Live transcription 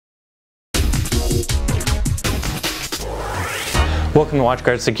Welcome to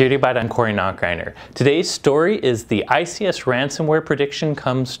WatchGuard Security Byte. I'm Corey Knockreiner. Today's story is the ICS ransomware prediction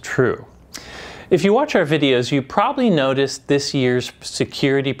comes true. If you watch our videos, you probably noticed this year's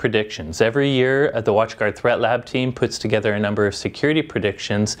security predictions. Every year, the WatchGuard Threat Lab team puts together a number of security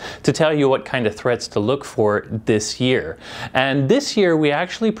predictions to tell you what kind of threats to look for this year. And this year, we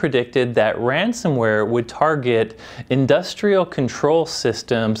actually predicted that ransomware would target industrial control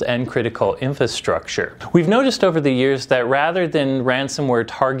systems and critical infrastructure. We've noticed over the years that rather than ransomware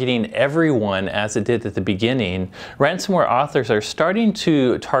targeting everyone as it did at the beginning, ransomware authors are starting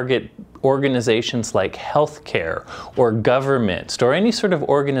to target organizations like healthcare or governments or any sort of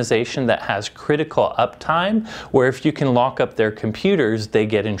organization that has critical uptime where if you can lock up their computers, they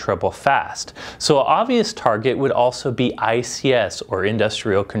get in trouble fast. So an obvious target would also be ICS or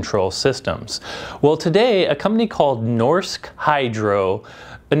industrial control systems. Well, today a company called Norsk Hydro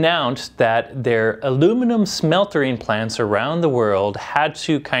announced that their aluminum smelting plants around the world had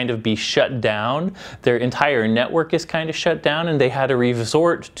to kind of be shut down. Their entire network is kind of shut down and they had to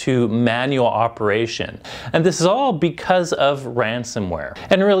resort to manual operation. And this is all because of ransomware.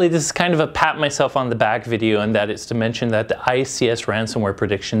 And really this is kind of a pat myself on the back video in that it's to mention that the ICS ransomware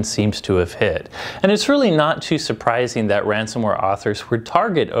prediction seems to have hit. And it's really not too surprising that ransomware authors would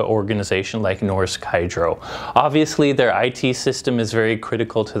target an organization like Norsk Hydro. Obviously their IT system is very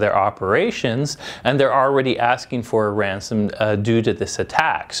critical to their operations and they're already asking for a ransom due to this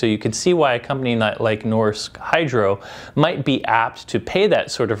attack. So you could see why a company like Norsk Hydro might be apt to pay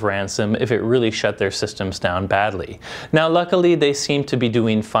that sort of ransom if it really shut their systems down badly. Now luckily they seem to be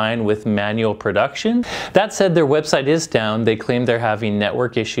doing fine with manual production. That said, their website is down. They claim they're having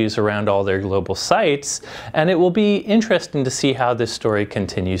network issues around all their global sites, and it will be interesting to see how this story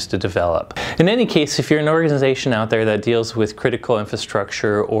continues to develop. In any case, if you're an organization out there that deals with critical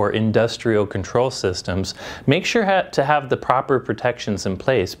infrastructure or industrial control systems, make sure to have the proper protections in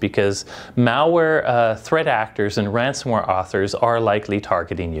place because malware threat actors and ransomware authors are likely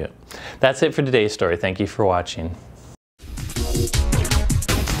targeting you. That's it for today's story. Thank you for watching.